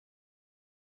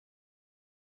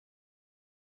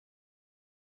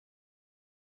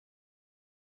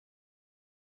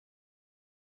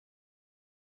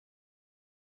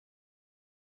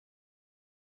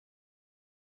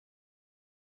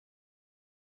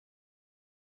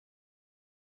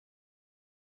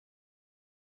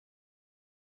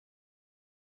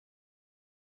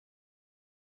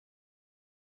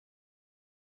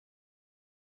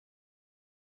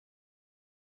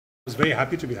was very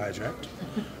happy to be hijacked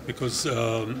because,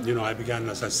 I began,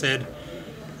 as I said,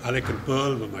 Alec and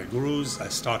Pearl were my gurus. I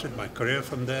started my career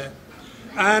from there.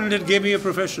 And it gave me a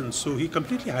profession. So he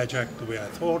completely hijacked the way I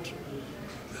thought.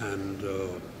 And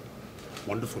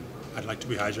wonderful. I'd like to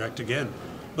be hijacked again.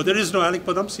 But there is no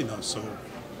AlyquePadamsee now, so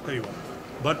there you are.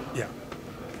 But yeah.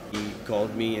 He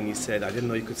called me and he said, I didn't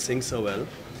know you could sing so well.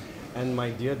 And my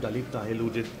dear DalipTahil, who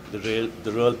did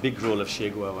the real big role of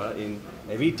ShiamakDavar in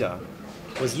Evita,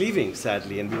 was leaving,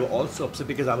 sadly. And we were all so upset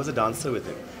because I was a dancer with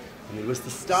him. And it was the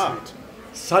start. Sweet.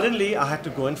 Suddenly, I had to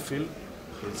go and fill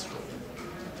his role.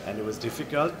 And it was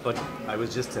difficult, but I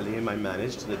was just telling him I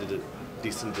managed and I did a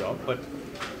decent job. But,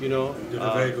 You did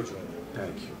a very good job.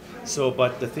 Thank you. So,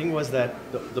 but the thing was that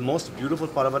the most beautiful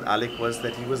part about Alec was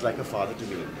that he was like a father to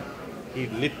me. He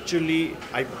literally,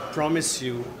 I promise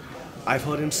you, I've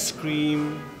heard him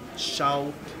scream,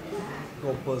 shout,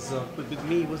 go berserk. But with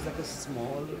me, he was like a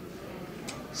small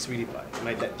sweetie pie,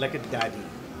 like a daddy.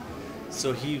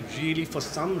 So he really, for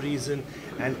some reason,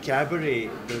 and cabaret,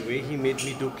 the way he made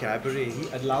me do cabaret, he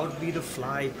allowed me to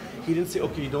fly. He didn't say,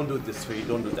 okay, you don't do it this way, you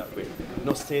don't do it that way.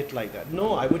 No, say it like that.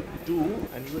 No, I would do,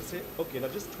 and he would say, okay, now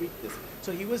just tweak this.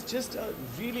 So he was just a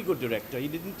really good director. He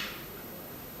didn't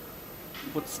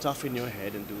put stuff in your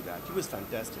head and do that. He was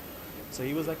fantastic. So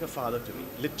he was like a father to me,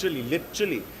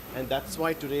 literally. And that's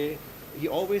why today, he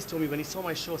always told me, when he saw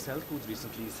my show, Selkood,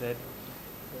 recently, he said,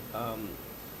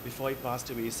 before he passed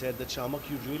away, he said that, Shiamak,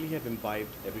 you really have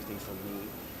imbibed everything from me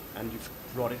and you've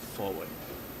brought it forward.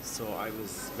 So I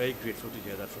was very grateful to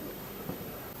hear that from him.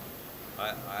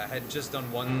 I had just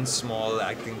done one small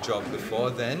acting job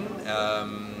before then,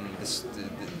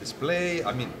 this play,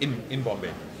 in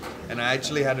Bombay. And I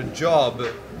actually had a job,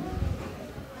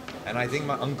 and I think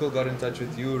my uncle got in touch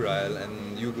with you, Ryle,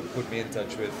 and you put me in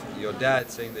touch with your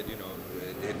dad saying that,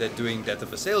 they're doing Death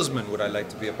of a Salesman, would I like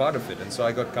to be a part of it? And so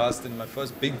I got cast in my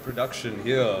first big production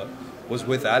here, was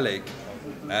with Alec.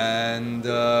 And,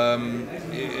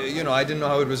 I didn't know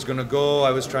how it was going to go.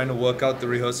 I was trying to work out the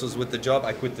rehearsals with the job.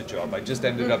 I quit the job. I just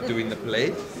ended up doing the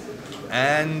play.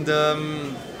 And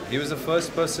he was the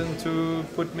first person to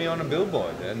put me on a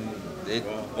billboard. And it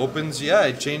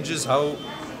it changes how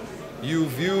you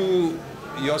view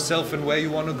yourself and where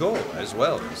you want to go as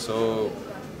well. So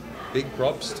big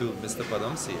props to Mr.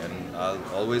 Padamsee, and I'll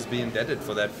always be indebted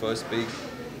for that first big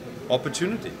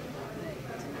opportunity.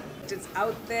 It's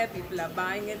out there, people are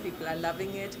buying it, people are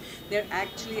loving it. They're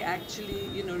actually,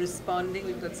 responding.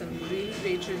 We've got some really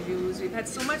great reviews. We've had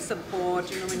so much support,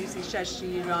 when you see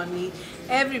Shashi, Ronnie,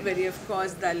 everybody, of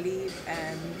course, Dalip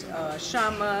and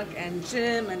Shiamak and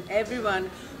Jim and everyone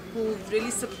who've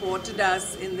really supported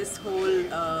us in this whole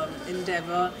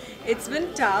endeavor. It's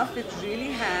been tough, it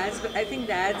really has, but I think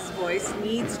Dad's voice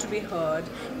needs to be heard.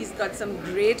 He's got some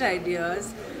great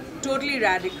ideas, totally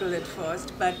radical at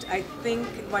first, but I think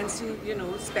once you,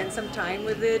 spend some time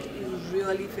with it, you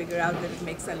really figure out that it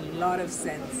makes a lot of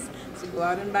sense. So go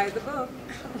out and buy the book.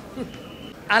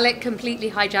 Alec completely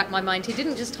hijacked my mind. He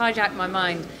didn't just hijack my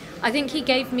mind. I think he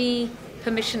gave me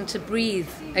permission to breathe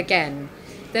again.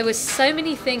 There were so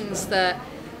many things that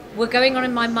were going on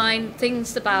in my mind,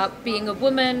 things about being a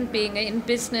woman, being in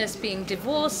business, being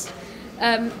divorced,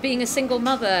 being a single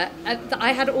mother.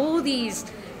 I had all these,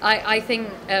 I think,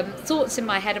 thoughts in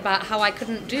my head about how I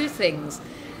couldn't do things.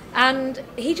 And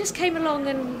he just came along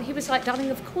and he was like, darling,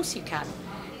 of course you can.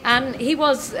 And he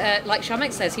was, like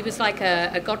Shiamak says, he was like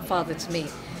a godfather to me.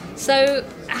 So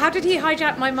how did he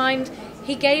hijack my mind?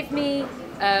 He gave me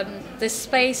the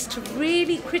space to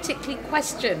really critically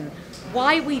question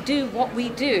why we do what we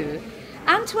do,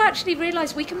 and to actually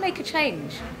realize we can make a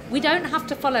change. We don't have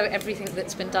to follow everything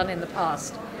that's been done in the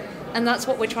past. And that's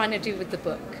what we're trying to do with the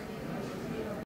book.